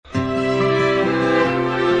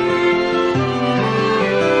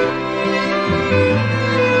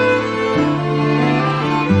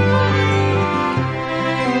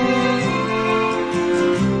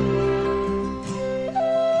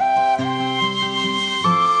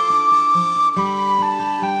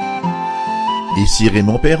Ici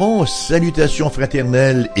Raymond Perron, salutations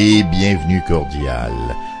fraternelles et bienvenue cordiale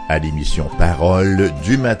à l'émission Parole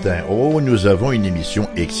du matin. Oh, nous avons une émission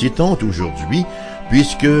excitante aujourd'hui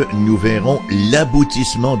puisque nous verrons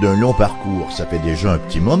l'aboutissement d'un long parcours. Ça fait déjà un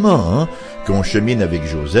petit moment qu'on chemine avec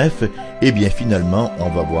Joseph. Et bien finalement, on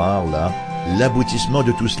va voir là l'aboutissement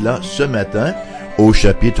de tout cela ce matin au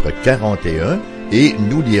chapitre 41 et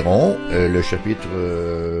nous lirons le chapitre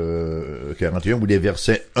 41 ou les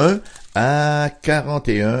versets 1 à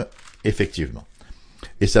 41 effectivement.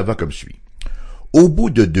 Et ça va comme suit. Au bout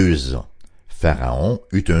de 2 ans, Pharaon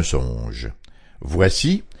eut un songe.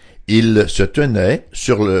 Voici, il se tenait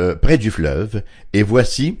près du fleuve, et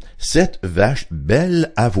voici 7 vaches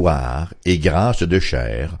belles à voir et grasses de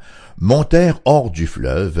chair montèrent hors du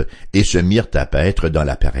fleuve et se mirent à paître dans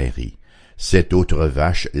la prairie. 7 autres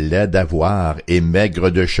vaches laides à voir et maigres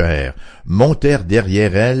de chair montèrent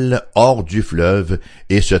derrière elles hors du fleuve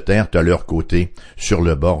et se tinrent à leur côté sur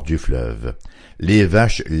le bord du fleuve. Les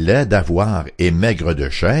vaches laides à voir et maigres de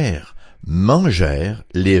chair mangèrent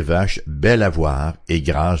les vaches belles à voir et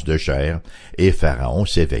grasses de chair, et Pharaon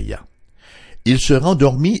s'éveilla. Il se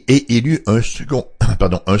rendormit et il eut un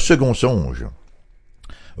second songe.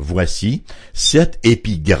 Voici, 7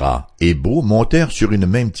 épis gras et beaux montèrent sur une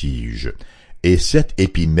même tige, et 7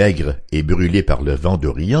 épis maigres et brûlés par le vent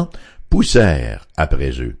d'Orient poussèrent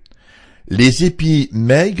après eux. Les épis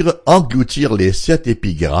maigres engloutirent les 7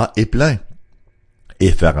 épis gras et pleins.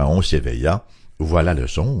 Et Pharaon s'éveilla, voilà le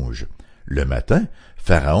songe. Le matin,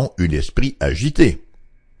 Pharaon eut l'esprit agité.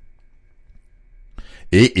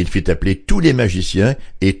 Et il fit appeler tous les magiciens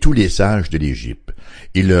et tous les sages de l'Égypte.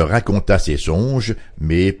 Il leur raconta ses songes,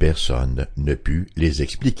 mais personne ne put les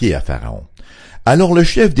expliquer à Pharaon. Alors le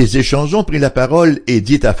chef des échangeants prit la parole et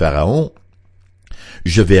dit à Pharaon, «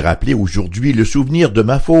 Je vais rappeler aujourd'hui le souvenir de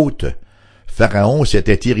ma faute. » Pharaon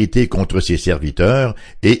s'était irrité contre ses serviteurs,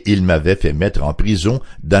 et il m'avait fait mettre en prison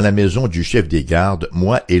dans la maison du chef des gardes,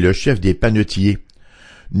 moi et le chef des panetiers.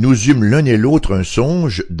 Nous eûmes l'un et l'autre un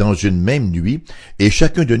songe dans une même nuit, et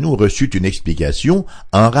chacun de nous reçut une explication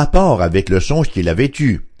en rapport avec le songe qu'il avait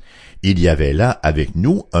eu. Il y avait là avec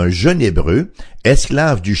nous un jeune Hébreu,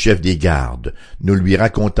 esclave du chef des gardes. Nous lui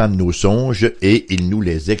racontâmes nos songes, et il nous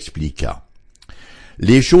les expliqua.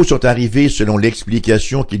 Les choses sont arrivées selon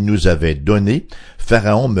l'explication qu'il nous avait donnée.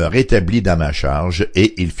 Pharaon me rétablit dans ma charge,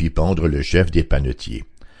 et il fit pendre le chef des panetiers.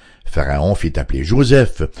 Pharaon fit appeler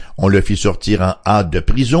Joseph, on le fit sortir en hâte de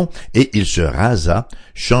prison, et il se rasa,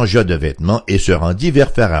 changea de vêtements et se rendit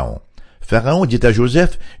vers Pharaon. Pharaon dit à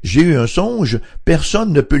Joseph, « J'ai eu un songe,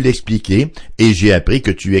 personne ne peut l'expliquer, et j'ai appris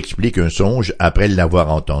que tu expliques un songe après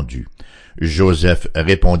l'avoir entendu. » Joseph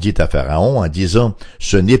répondit à Pharaon en disant, «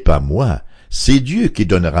 Ce n'est pas moi, c'est Dieu qui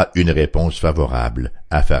donnera une réponse favorable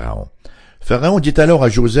à Pharaon. » Pharaon dit alors à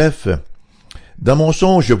Joseph, « Dans mon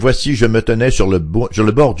songe, voici, je me tenais sur le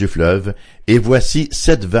bord du fleuve, et voici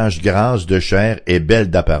 7 vaches grasses de chair et belles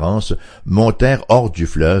d'apparence montèrent hors du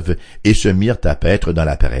fleuve et se mirent à paître dans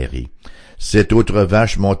la prairie. 7 autres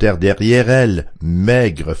vaches montèrent derrière elles,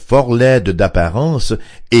 maigres, fort laides d'apparence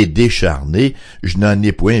et décharnées, je n'en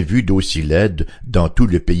ai point vu d'aussi laides dans tout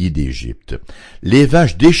le pays d'Égypte. Les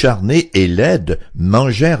vaches décharnées et laides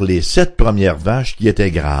mangèrent les 7 premières vaches qui étaient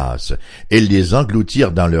grasses. Elles les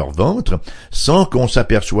engloutirent dans leur ventre, sans qu'on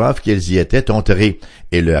s'aperçoive qu'elles y étaient entrées,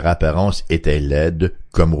 et leur apparence était laide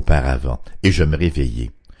comme auparavant, et je me réveillai.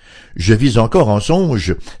 Je vis encore en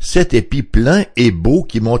songe 7 épis pleins et beaux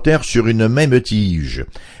qui montèrent sur une même tige,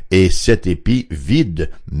 et 7 épis vides,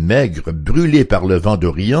 maigres, brûlés par le vent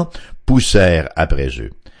d'Orient, poussèrent après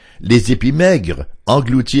eux. Les épis maigres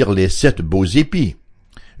engloutirent les 7 beaux épis.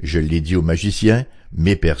 Je l'ai dit aux magiciens,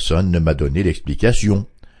 mais personne ne m'a donné l'explication.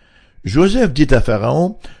 Joseph dit à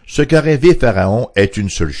Pharaon, « Ce qu'a rêvé Pharaon est une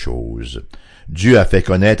seule chose. Dieu a fait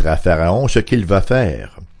connaître à Pharaon ce qu'il va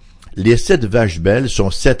faire. Les 7 vaches belles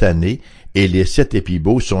sont 7 années, et les 7 épis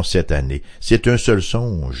beaux sont 7 années. C'est un seul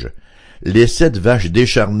songe. Les 7 vaches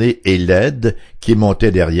décharnées et laides, qui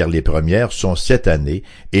montaient derrière les premières, sont 7 années,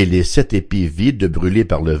 et les 7 épis vides brûlés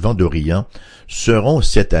par le vent d'Orient seront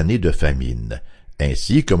 7 années de famine.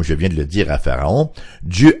 Ainsi, comme je viens de le dire à Pharaon,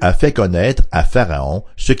 Dieu a fait connaître à Pharaon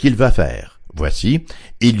ce qu'il va faire. Voici,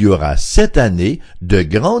 il y aura 7 années de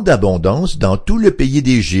grande abondance dans tout le pays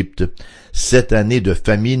d'Égypte. 7 années de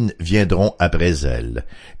famine viendront après elles,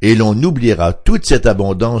 et l'on oubliera toute cette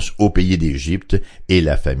abondance au pays d'Égypte, et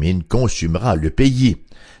la famine consumera le pays.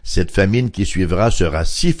 Cette famine qui suivra sera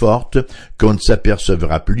si forte qu'on ne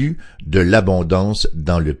s'apercevra plus de l'abondance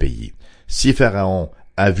dans le pays. Si Pharaon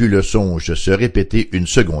a vu le songe se répéter une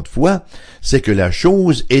seconde fois, c'est que la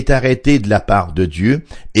chose est arrêtée de la part de Dieu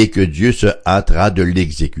et que Dieu se hâtera de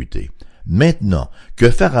l'exécuter. Maintenant, que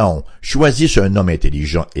Pharaon choisisse un homme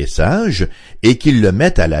intelligent et sage, et qu'il le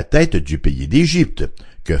mette à la tête du pays d'Égypte,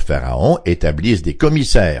 que Pharaon établisse des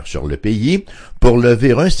commissaires sur le pays pour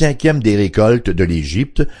lever 1/5 des récoltes de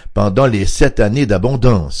l'Égypte pendant les 7 années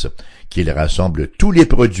d'abondance, qu'il rassemble tous les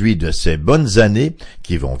produits de ces bonnes années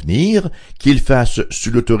qui vont venir, qu'il fasse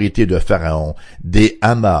sous l'autorité de Pharaon des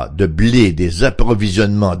amas de blé, des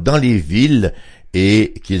approvisionnements dans les villes,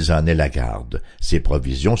 et qu'ils en aient la garde. Ces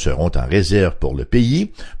provisions seront en réserve pour le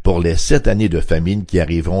pays, pour les 7 années de famine qui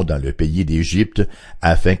arriveront dans le pays d'Égypte,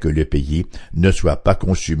 afin que le pays ne soit pas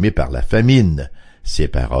consumé par la famine. Ces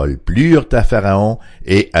paroles plurent à Pharaon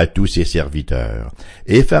et à tous ses serviteurs.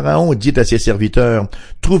 Et Pharaon dit à ses serviteurs,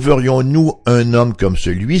 « Trouverions-nous un homme comme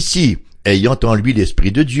celui-ci, ayant en lui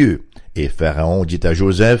l'Esprit de Dieu ?» Et Pharaon dit à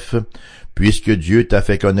Joseph, « Puisque Dieu t'a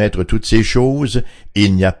fait connaître toutes ces choses,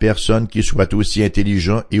 il n'y a personne qui soit aussi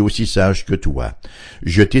intelligent et aussi sage que toi.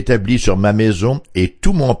 Je t'établis sur ma maison et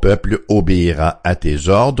tout mon peuple obéira à tes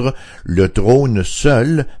ordres. Le trône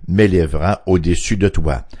seul m'élèvera au-dessus de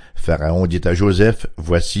toi. » Pharaon dit à Joseph, «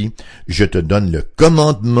 Voici, je te donne le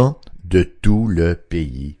commandement de tout le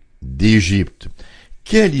pays d'Égypte. »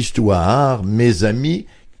 Quelle histoire, mes amis,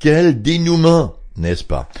 quel dénouement! N'est-ce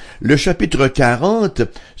pas? Le chapitre 40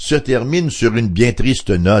 se termine sur une bien triste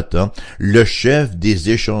note. Le chef des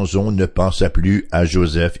échansons ne pensa plus à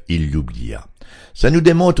Joseph, il l'oublia. Ça nous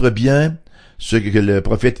démontre bien ce que le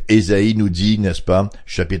prophète Ésaïe nous dit, n'est-ce pas?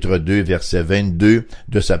 Chapitre 2, verset 22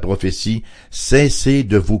 de sa prophétie. « Cessez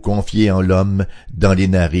de vous confier en l'homme, dans les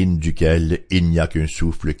narines duquel il n'y a qu'un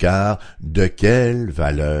souffle, car de quelle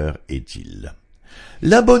valeur est-il? »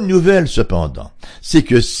 La bonne nouvelle, cependant, c'est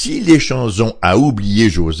que si l'échanson a oublié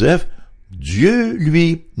Joseph, Dieu,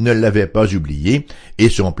 lui, ne l'avait pas oublié, et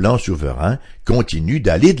son plan souverain continue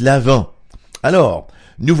d'aller de l'avant. Alors,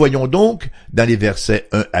 nous voyons donc, dans les versets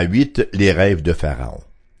 1 à 8, les rêves de Pharaon.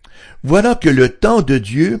 Voilà que le temps de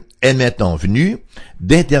Dieu est maintenant venu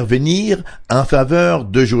d'intervenir en faveur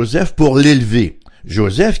de Joseph pour l'élever.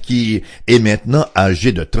 Joseph qui est maintenant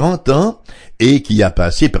âgé de 30 ans et qui a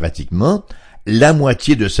passé pratiquement la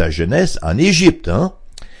moitié de sa jeunesse en Égypte,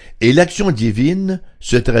 Et l'action divine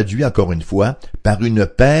se traduit encore une fois par une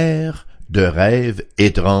paire de rêves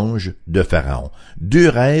étranges de Pharaon. 2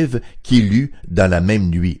 rêves qu'il eut dans la même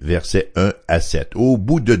nuit, versets 1 à 7. Au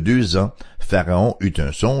bout de 2 ans, Pharaon eut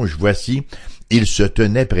un songe. Voici, il se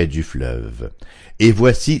tenait près du fleuve. Et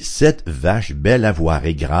voici 7 vaches belles à voir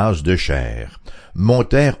et grasses de chair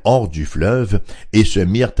montèrent hors du fleuve et se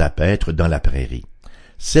mirent à paître dans la prairie.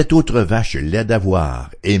 7 autres vaches laides à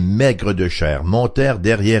voir et maigres de chair montèrent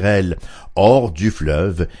derrière elles, hors du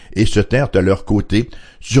fleuve, et se tinrent à leur côté,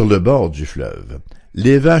 sur le bord du fleuve.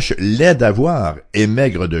 Les vaches laides à voir et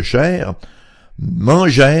maigres de chair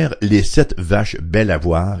mangèrent les 7 vaches belles à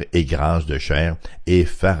voir et grasses de chair, et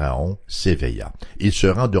Pharaon s'éveilla. Il se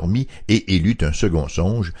rendormit et il eut un second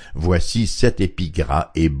songe. Voici 7 épis gras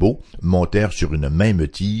et beaux montèrent sur une même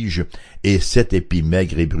tige, et 7 épis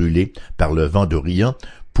maigres et brûlés par le vent d'Orient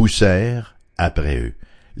poussèrent après eux.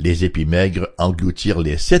 Les épis maigres engloutirent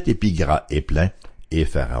les 7 épis gras et pleins, et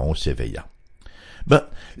Pharaon s'éveilla.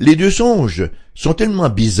 Les 2 songes sont tellement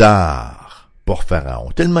bizarres pour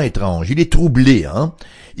Pharaon, tellement étrange. Il est troublé,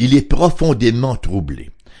 Il est profondément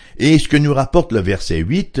troublé. Et ce que nous rapporte le verset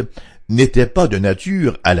 8 n'était pas de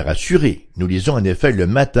nature à le rassurer. Nous lisons en effet, le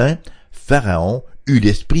matin, Pharaon eut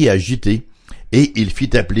l'esprit agité, et il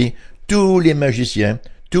fit appeler tous les magiciens,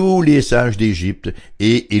 tous les sages d'Égypte,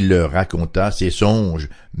 et il leur raconta ses songes,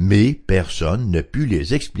 mais personne ne put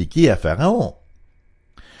les expliquer à Pharaon.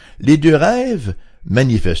 Les 2 rêves,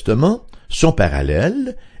 manifestement, sont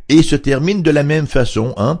parallèles, et se termine de la même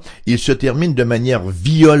façon, Il se termine de manière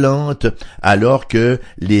violente, alors que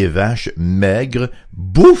les vaches maigres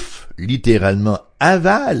bouffent, littéralement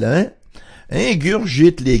avalent,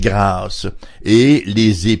 ingurgitent les grasses, et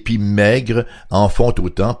les épis maigres en font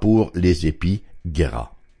autant pour les épis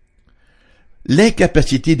gras.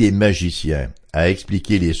 L'incapacité des magiciens à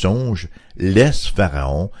expliquer les songes laisse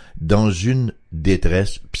Pharaon dans une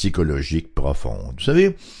détresse psychologique profonde. Vous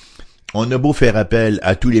savez, on a beau faire appel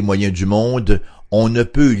à tous les moyens du monde, on ne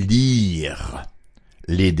peut lire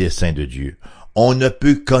les desseins de Dieu. On ne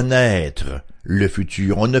peut connaître le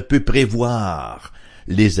futur. On ne peut prévoir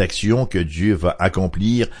les actions que Dieu va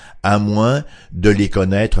accomplir à moins de les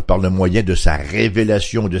connaître par le moyen de sa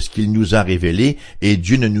révélation, de ce qu'il nous a révélé, et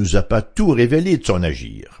Dieu ne nous a pas tout révélé de son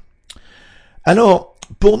agir. Alors,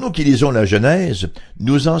 pour nous qui lisons la Genèse,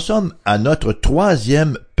 nous en sommes à notre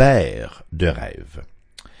 3e paire de rêves.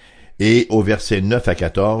 Et au verset 9 à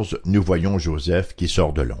 14, nous voyons Joseph qui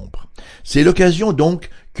sort de l'ombre. C'est l'occasion donc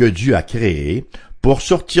que Dieu a créée pour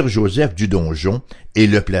sortir Joseph du donjon et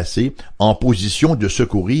le placer en position de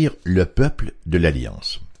secourir le peuple de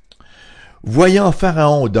l'Alliance. Voyant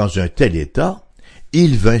Pharaon dans un tel état,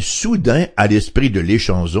 il vint soudain à l'esprit de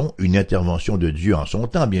l'échanson, une intervention de Dieu en son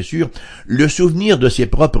temps, bien sûr, le souvenir de ses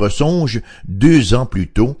propres songes 2 ans plus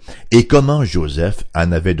tôt et comment Joseph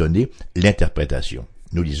en avait donné l'interprétation.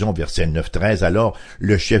 Nous lisons verset 9-13, alors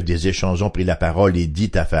le chef des échangeons prit la parole et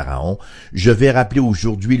dit à Pharaon, « Je vais rappeler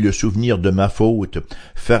aujourd'hui le souvenir de ma faute.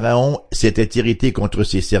 Pharaon s'était irrité contre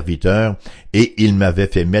ses serviteurs et il m'avait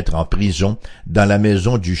fait mettre en prison dans la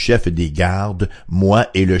maison du chef des gardes, moi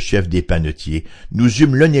et le chef des panetiers. Nous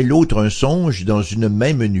eûmes l'un et l'autre un songe dans une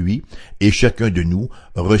même nuit et chacun de nous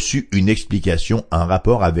reçut une explication en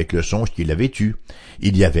rapport avec le songe qu'il avait eu.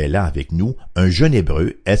 Il y avait là avec nous un jeune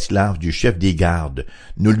hébreu, esclave du chef des gardes.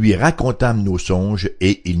 Nous lui racontâmes nos songes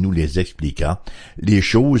et il nous les expliqua. Les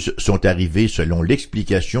choses sont arrivées selon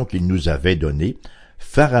l'explication qu'il nous avait donnée.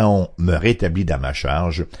 Pharaon me rétablit dans ma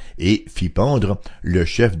charge et fit pendre le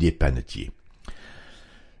chef des panetiers. »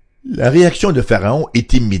 La réaction de Pharaon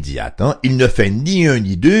est immédiate. Il ne fait ni un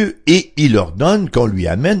ni deux et il ordonne qu'on lui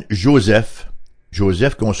amène Joseph.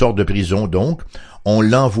 Joseph qu'on sort de prison donc. On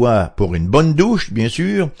l'envoie pour une bonne douche, bien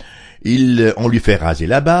sûr. On lui fait raser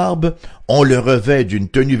la barbe. On le revêt d'une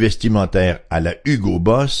tenue vestimentaire à la Hugo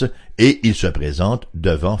Boss et il se présente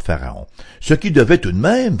devant Pharaon. Ce qui devait tout de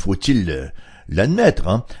même, faut-il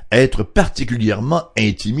l'admettre, être particulièrement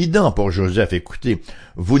intimidant pour Joseph. Écoutez,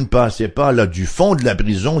 vous ne passez pas là du fond de la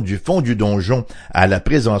prison, du fond du donjon, à la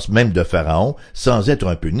présence même de Pharaon, sans être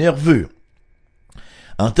un peu nerveux.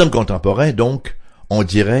 En termes contemporains, donc, on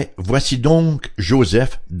dirait, voici donc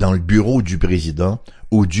Joseph dans le bureau du président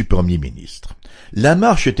ou du premier ministre. La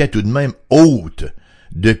marche était tout de même haute,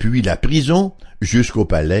 depuis la prison jusqu'au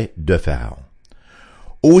palais de Pharaon.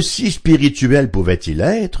 Aussi spirituel pouvait-il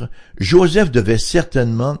être, Joseph devait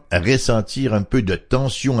certainement ressentir un peu de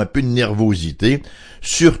tension, un peu de nervosité,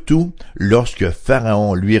 surtout lorsque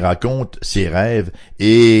Pharaon lui raconte ses rêves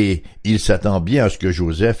et il s'attend bien à ce que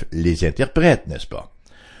Joseph les interprète, n'est-ce pas?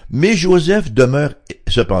 Mais Joseph demeure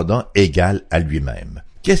cependant égal à lui-même.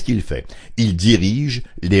 Qu'est-ce qu'il fait? Il dirige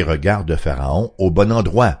les regards de Pharaon au bon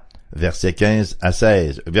endroit. Versets 15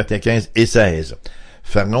 et 16.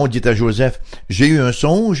 Pharaon dit à Joseph, « J'ai eu un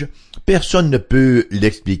songe, personne ne peut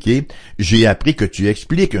l'expliquer, j'ai appris que tu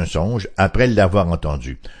expliques un songe après l'avoir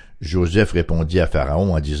entendu. » Joseph répondit à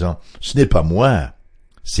Pharaon en disant, « Ce n'est pas moi,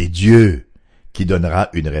 c'est Dieu qui donnera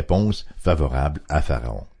une réponse favorable à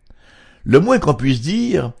Pharaon. » Le moins qu'on puisse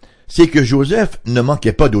dire, c'est que Joseph ne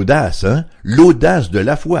manquait pas d'audace, l'audace de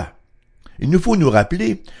la foi. Il nous faut nous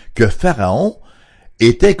rappeler que Pharaon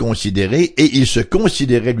était considéré et il se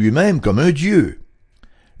considérait lui-même comme un dieu.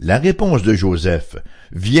 La réponse de Joseph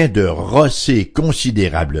vient de rosser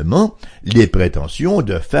considérablement les prétentions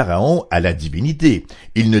de Pharaon à la divinité.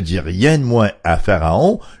 Il ne dit rien de moins à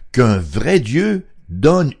Pharaon qu'un vrai Dieu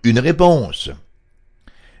donne une réponse.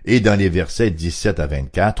 Et dans les versets 17 à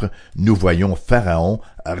 24, nous voyons Pharaon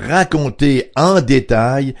raconter en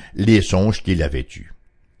détail les songes qu'il avait eus.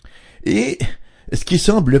 Et ce qui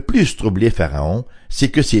semble le plus troubler Pharaon, c'est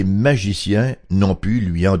que ses magiciens n'ont pu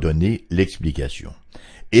lui en donner l'explication.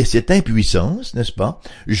 Et cette impuissance, n'est-ce pas,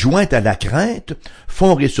 jointe à la crainte,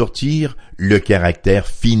 font ressortir le caractère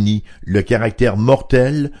fini, le caractère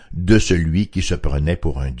mortel de celui qui se prenait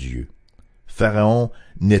pour un dieu. Pharaon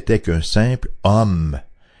n'était qu'un simple homme,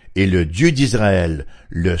 et le Dieu d'Israël,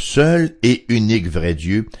 le seul et unique vrai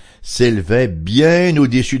Dieu, s'élevait bien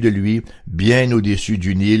au-dessus de lui, bien au-dessus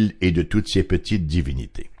du Nil et de toutes ses petites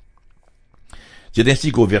divinités. C'est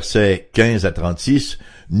ainsi qu'au verset 15 à 36,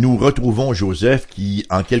 nous retrouvons Joseph qui,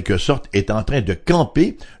 en quelque sorte, est en train de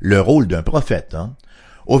camper le rôle d'un prophète.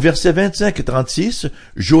 Au verset 25 et 36,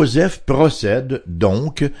 Joseph procède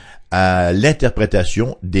donc à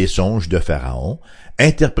l'interprétation des songes de Pharaon,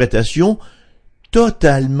 interprétation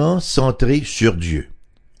totalement centrée sur Dieu.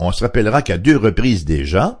 On se rappellera qu'à 2 reprises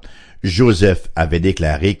déjà, Joseph avait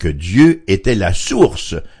déclaré que Dieu était la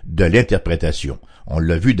source de l'interprétation. On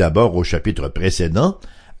l'a vu d'abord au chapitre précédent,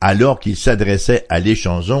 alors qu'il s'adressait à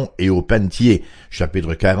l'échanson et aux panetiers,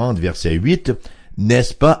 chapitre 40, verset 8, «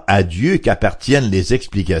 N'est-ce pas à Dieu qu'appartiennent les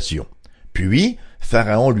explications ?» Puis,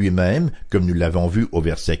 Pharaon lui-même, comme nous l'avons vu au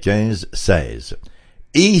verset 15, 16.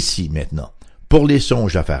 Et ici, maintenant, pour les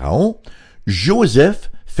songes à Pharaon, Joseph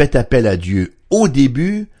fait appel à Dieu au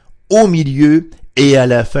début, au milieu et à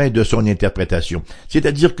la fin de son interprétation.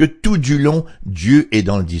 C'est-à-dire que tout du long, Dieu est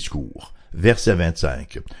dans le discours. Verset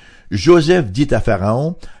 25. Joseph dit à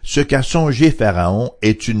Pharaon, « Ce qu'a songé Pharaon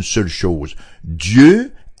est une seule chose.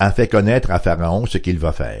 Dieu a fait connaître à Pharaon ce qu'il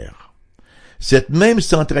va faire. » Cette même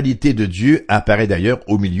centralité de Dieu apparaît d'ailleurs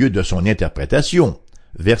au milieu de son interprétation.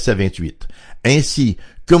 Verset 28. Ainsi,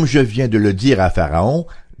 comme je viens de le dire à Pharaon,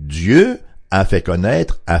 Dieu a fait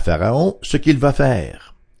connaître à Pharaon ce qu'il va faire.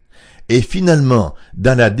 Et finalement,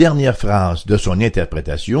 dans la dernière phrase de son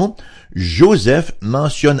interprétation, Joseph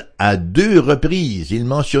mentionne à 2 reprises, il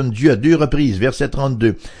mentionne Dieu à 2 reprises, verset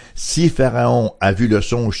 32. Si Pharaon a vu le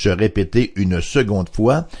songe se répéter une seconde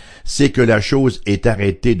fois, c'est que la chose est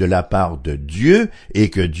arrêtée de la part de Dieu et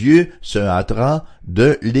que Dieu se hâtera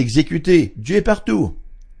de l'exécuter. Dieu est partout.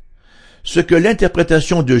 Ce que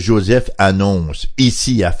l'interprétation de Joseph annonce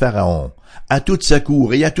ici à Pharaon, à toute sa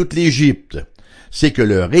cour et à toute l'Égypte, c'est que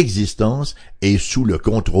leur existence est sous le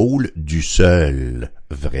contrôle du seul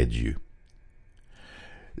vrai Dieu.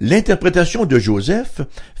 L'interprétation de Joseph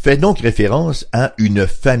fait donc référence à une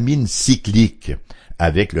famine cyclique,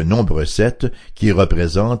 avec le nombre 7 qui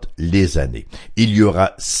représente les années. Il y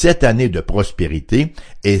aura 7 années de prospérité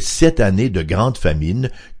et 7 années de grande famine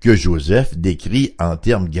que Joseph décrit en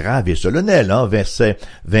termes graves et solennels, versets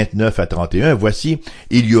 29 à 31. Voici,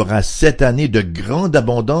 il y aura 7 années de grande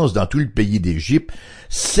abondance dans tout le pays d'Égypte.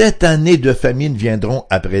 7 années de famine viendront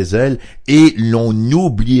après elles et l'on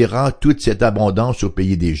oubliera toute cette abondance au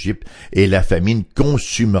pays d'Égypte et la famine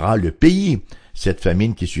consumera le pays. Cette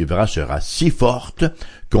famine qui suivra sera si forte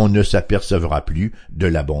qu'on ne s'apercevra plus de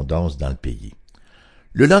l'abondance dans le pays.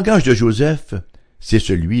 Le langage de Joseph, c'est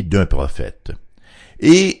celui d'un prophète.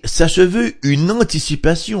 Et ça se veut une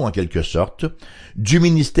anticipation, en quelque sorte, du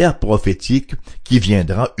ministère prophétique qui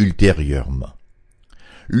viendra ultérieurement.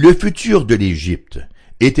 Le futur de l'Égypte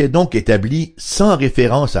était donc établi sans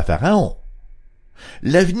référence à Pharaon.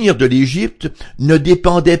 L'avenir de l'Égypte ne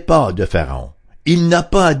dépendait pas de Pharaon. Il n'a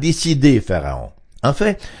pas à décider, Pharaon. En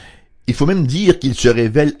fait, il faut même dire qu'il se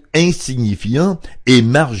révèle insignifiant et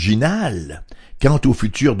marginal quant au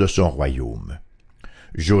futur de son royaume.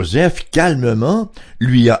 Joseph, calmement,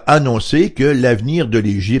 lui a annoncé que l'avenir de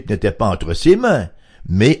l'Égypte n'était pas entre ses mains,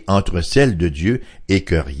 mais entre celles de Dieu, et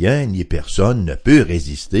que rien ni personne ne peut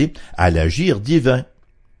résister à l'agir divin.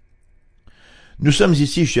 Nous sommes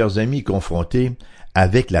ici, chers amis, confrontés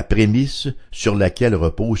avec la prémisse sur laquelle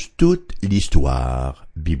repose toute l'histoire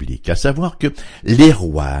biblique, à savoir que les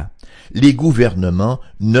rois, les gouvernements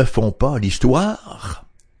ne font pas l'histoire.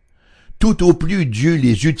 Tout au plus Dieu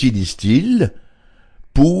les utilise-t-il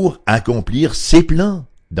pour accomplir ses plans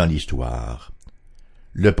dans l'histoire.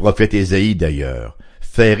 Le prophète Ésaïe, d'ailleurs,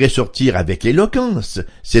 fait ressortir avec éloquence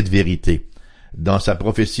cette vérité. Dans sa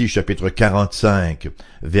prophétie, chapitre 45,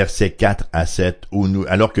 versets 4 à 7,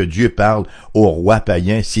 alors que Dieu parle au roi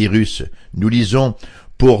païen Cyrus, nous lisons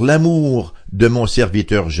 « Pour l'amour de mon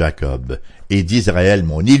serviteur Jacob et d'Israël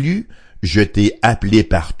mon élu, je t'ai appelé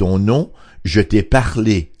par ton nom, je t'ai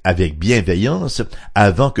parlé avec bienveillance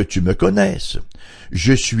avant que tu me connaisses.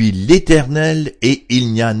 Je suis l'Éternel et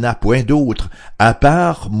il n'y en a point d'autre. À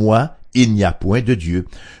part moi, il n'y a point de Dieu.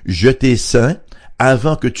 Je t'ai ceint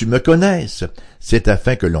avant que tu me connaisses. C'est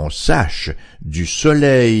afin que l'on sache du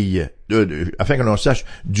soleil levant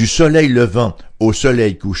au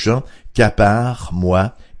soleil couchant qu'à part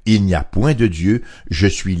moi, il n'y a point de Dieu. Je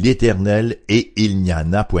suis l'Éternel et il n'y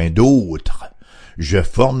en a point d'autre. Je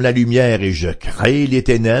forme la lumière et je crée les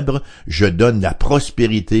ténèbres, je donne la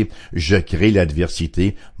prospérité, je crée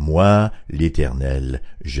l'adversité. Moi, l'Éternel,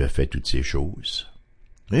 je fais toutes ces choses.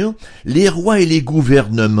 Les rois et les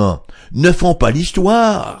gouvernements ne font pas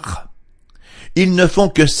l'histoire. Ils ne font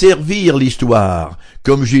que servir l'histoire,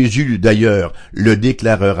 comme Jésus d'ailleurs le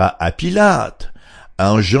déclarera à Pilate.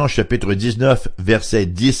 En Jean chapitre 19, versets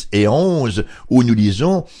 10 et 11, où nous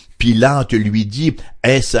lisons « Pilate lui dit, «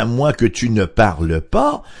 Est-ce à moi que tu ne parles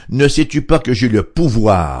pas? Ne sais-tu pas que j'ai le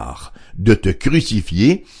pouvoir de te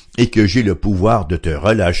crucifier et que j'ai le pouvoir de te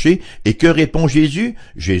relâcher? » Et que répond Jésus?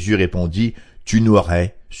 Jésus répondit « Tu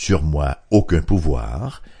n'aurais sur moi aucun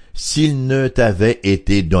pouvoir s'il ne t'avait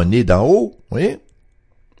été donné d'en haut. » Oui?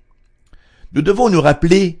 Nous devons nous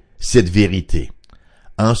rappeler cette vérité.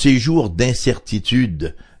 En ces jours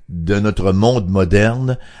d'incertitude de notre monde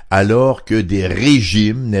moderne, alors que des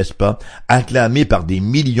régimes, n'est-ce pas, acclamés par des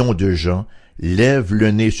millions de gens, lèvent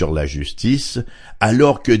le nez sur la justice,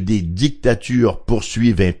 alors que des dictatures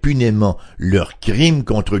poursuivent impunément leurs crimes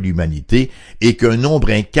contre l'humanité et qu'un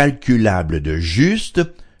nombre incalculable de justes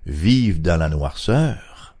vivent dans la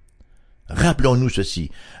noirceur. Rappelons-nous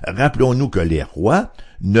ceci, rappelons-nous que les rois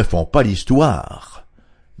ne font pas l'histoire,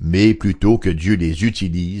 mais plutôt que Dieu les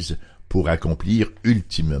utilise pour accomplir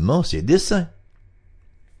ultimement ses desseins.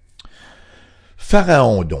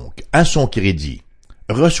 Pharaon, donc, à son crédit,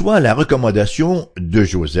 reçoit la recommandation de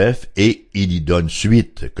Joseph et il y donne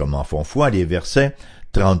suite, comme en font foi les versets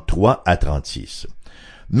 33 à 36.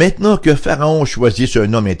 Maintenant que Pharaon choisisse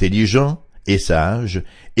un homme intelligent et sage,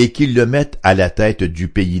 et qu'il le mette à la tête du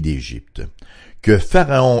pays d'Égypte. Que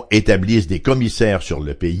Pharaon établisse des commissaires sur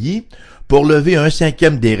le pays, pour lever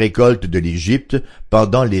 1/5 des récoltes de l'Égypte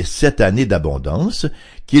pendant les 7 années d'abondance,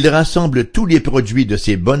 qu'il rassemble tous les produits de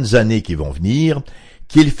ces bonnes années qui vont venir,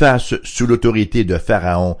 qu'il fasse sous l'autorité de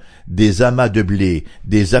Pharaon des amas de blé,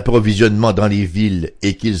 des approvisionnements dans les villes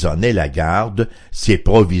et qu'ils en aient la garde. Ces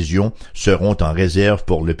provisions seront en réserve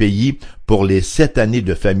pour le pays, pour les 7 années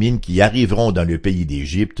de famine qui arriveront dans le pays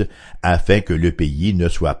d'Égypte, afin que le pays ne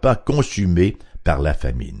soit pas consumé par la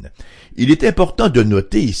famine. Il est important de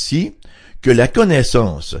noter ici que la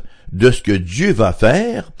connaissance de ce que Dieu va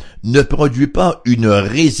faire ne produit pas une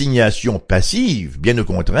résignation passive, bien au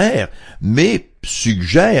contraire, mais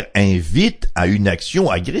suggère, invite à une action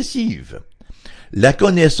agressive. La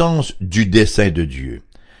connaissance du dessein de Dieu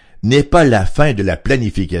n'est pas la fin de la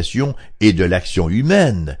planification et de l'action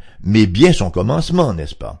humaine, mais bien son commencement,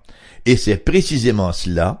 n'est-ce pas? Et c'est précisément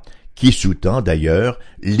cela qui sous-tend d'ailleurs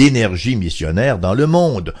l'énergie missionnaire dans le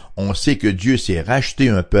monde. On sait que Dieu s'est racheté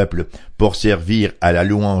un peuple pour servir à la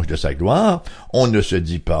louange de sa gloire. On ne se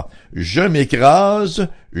dit pas « je m'écrase,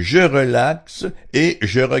 je relaxe et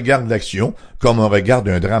je regarde l'action comme on regarde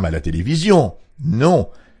un drame à la télévision ». Non,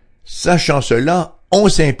 sachant cela, on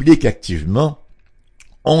s'implique activement,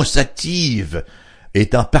 on s'active,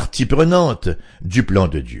 étant partie prenante du plan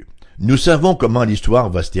de Dieu. Nous savons comment l'histoire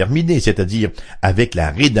va se terminer, c'est-à-dire avec la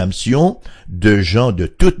rédemption de gens de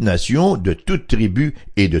toute nation, de toute tribu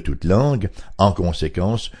et de toute langue. En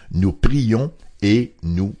conséquence, nous prions et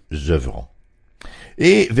nous œuvrons.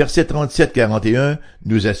 Et versets 37-41,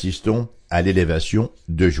 nous assistons à l'élévation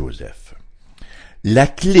de Joseph. La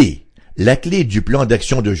clé du plan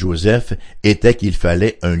d'action de Joseph était qu'il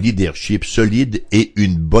fallait un leadership solide et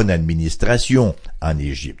une bonne administration en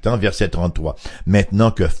Égypte. Verset 33.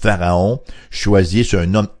 Maintenant que Pharaon choisisse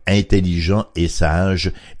un homme intelligent et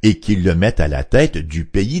sage et qu'il le mette à la tête du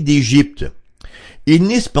pays d'Égypte. Il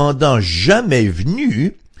n'est cependant jamais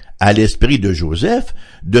venu à l'esprit de Joseph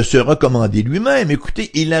de se recommander lui-même.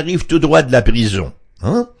 Écoutez, il arrive tout droit de la prison.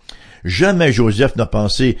 Jamais Joseph n'a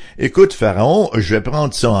pensé, écoute Pharaon, je vais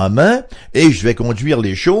prendre ça en main et je vais conduire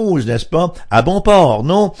les choses, n'est-ce pas, à bon port.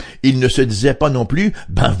 Non, il ne se disait pas non plus,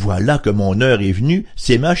 voilà que mon heure est venue,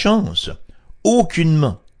 c'est ma chance.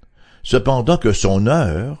 Aucunement. Cependant que son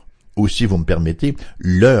heure, ou si vous me permettez,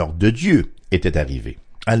 l'heure de Dieu était arrivée.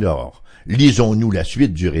 Alors, lisons-nous la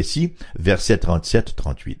suite du récit, versets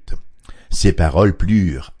 37-38. Ces paroles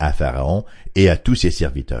plurent à Pharaon et à tous ses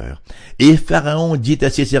serviteurs. Et Pharaon dit à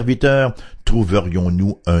ses serviteurs, «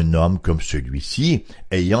 Trouverions-nous un homme comme celui-ci,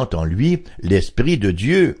 ayant en lui l'Esprit de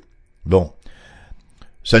Dieu ?» Bon,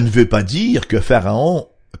 ça ne veut pas dire que Pharaon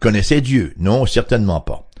connaissait Dieu. Non, certainement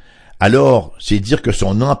pas. Alors, c'est dire que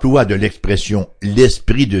son emploi de l'expression «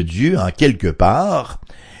 l'Esprit de Dieu » en quelque part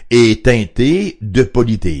est teinté de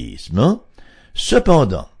polythéisme.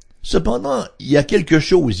 Cependant, il y a quelque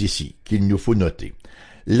chose ici qu'il nous faut noter.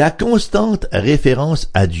 La constante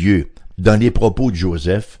référence à Dieu dans les propos de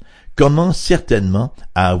Joseph commence certainement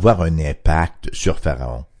à avoir un impact sur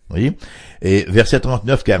Pharaon. Oui? Et verset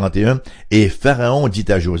 39-41, « Et Pharaon dit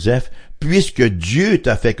à Joseph, « Puisque Dieu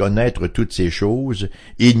t'a fait connaître toutes ces choses,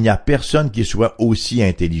 il n'y a personne qui soit aussi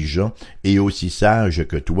intelligent et aussi sage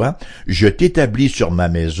que toi. Je t'établis sur ma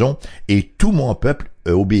maison et tout mon peuple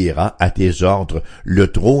obéira à tes ordres.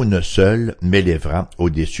 Le trône seul m'élèvera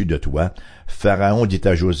au-dessus de toi. » Pharaon dit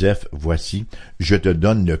à Joseph, « Voici, je te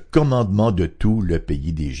donne le commandement de tout le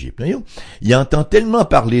pays d'Égypte. » Il entend tellement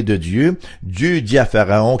parler de Dieu. Dieu dit à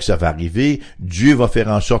Pharaon que ça va arriver. Dieu va faire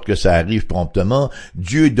en sorte que ça arrive promptement.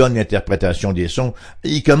 Dieu donne l'interprétation des sons.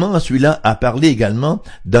 Il commence, celui-là, à parler également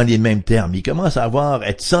dans les mêmes termes. Il commence à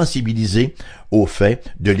être sensibilisé au fait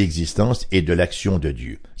de l'existence et de l'action de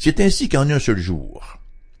Dieu. C'est ainsi qu'en un seul jour,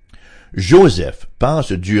 Joseph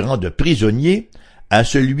passe du rang de prisonnier à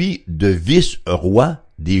celui de vice-roi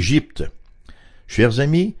d'Égypte. Chers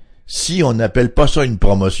amis, si on n'appelle pas ça une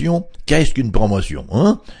promotion, qu'est-ce qu'une promotion?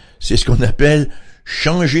 C'est ce qu'on appelle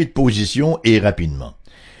changer de position et rapidement.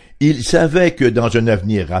 Il savait que dans un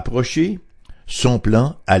avenir rapproché, son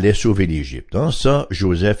plan allait sauver l'Égypte. Ça,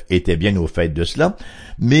 Joseph était bien au fait de cela,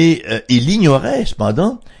 mais il ignorait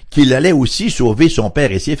cependant qu'il allait aussi sauver son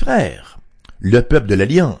père et ses frères, le peuple de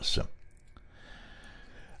l'Alliance.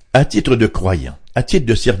 À titre de croyant, à titre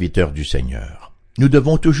de serviteur du Seigneur, nous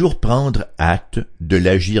devons toujours prendre acte de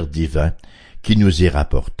l'agir divin qui nous est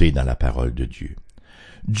rapporté dans la parole de Dieu.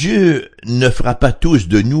 Dieu ne fera pas tous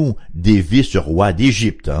de nous des vice-rois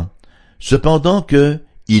d'Égypte, cependant que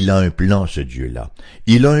il a un plan, ce Dieu-là.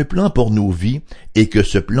 Il a un plan pour nos vies et que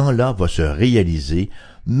ce plan-là va se réaliser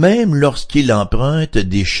même lorsqu'il emprunte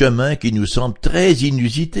des chemins qui nous semblent très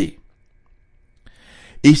inusités.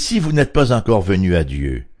 Et si vous n'êtes pas encore venu à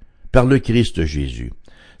Dieu par le Christ Jésus,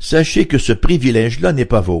 sachez que ce privilège-là n'est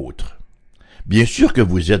pas vôtre. Bien sûr que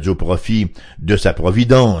vous êtes au profit de sa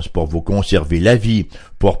providence pour vous conserver la vie,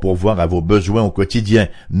 pour pourvoir à vos besoins au quotidien,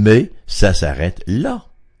 mais ça s'arrête là.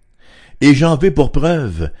 Et j'en veux pour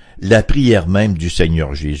preuve la prière même du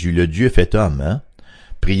Seigneur Jésus, le Dieu fait homme,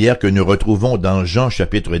 prière que nous retrouvons dans Jean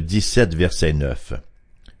chapitre 17, verset 9.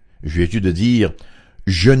 Jésus de dire, «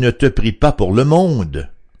 Je ne te prie pas pour le monde,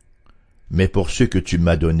 mais pour ceux que tu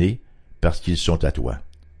m'as donnés, parce qu'ils sont à toi. »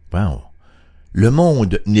 Wow. Le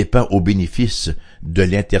monde n'est pas au bénéfice de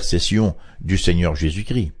l'intercession du Seigneur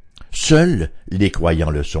Jésus-Christ. Seuls les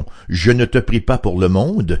croyants le sont. Je ne te prie pas pour le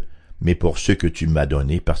monde, mais pour ceux que tu m'as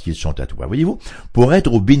donnés parce qu'ils sont à toi. Voyez-vous, pour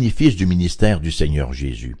être au bénéfice du ministère du Seigneur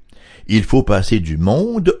Jésus, il faut passer du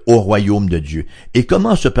monde au royaume de Dieu. Et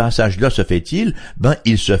comment ce passage-là se fait-il?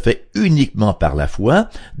 Il se fait uniquement par la foi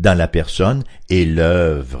dans la personne et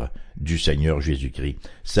l'œuvre du Seigneur Jésus-Christ.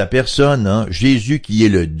 Sa personne, Jésus qui est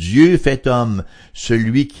le Dieu fait homme,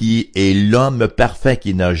 celui qui est l'homme parfait,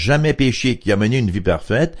 qui n'a jamais péché, qui a mené une vie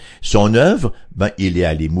parfaite, son œuvre, il est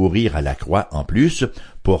allé mourir à la croix en plus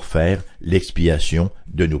pour faire l'expiation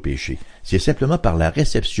de nos péchés. C'est simplement par la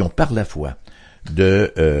réception, par la foi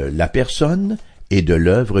de la personne et de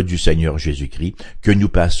l'œuvre du Seigneur Jésus-Christ que nous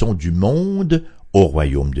passons du monde au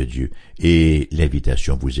royaume de Dieu. Et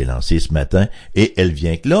l'invitation vous est lancée ce matin et elle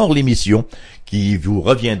vient clore l'émission qui vous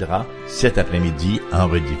reviendra cet après-midi en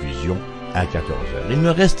rediffusion à 14h. Il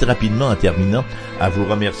me reste rapidement en terminant à vous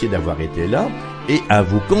remercier d'avoir été là et à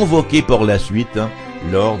vous convoquer pour la suite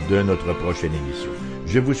lors de notre prochaine émission.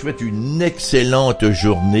 Je vous souhaite une excellente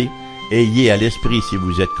journée. Ayez à l'esprit, si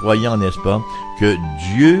vous êtes croyant, n'est-ce pas, que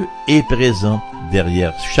Dieu est présent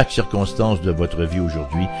derrière chaque circonstance de votre vie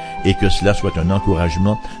aujourd'hui et que cela soit un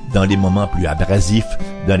encouragement dans les moments plus abrasifs,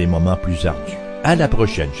 dans les moments plus ardus. À la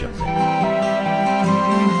prochaine, chers amis.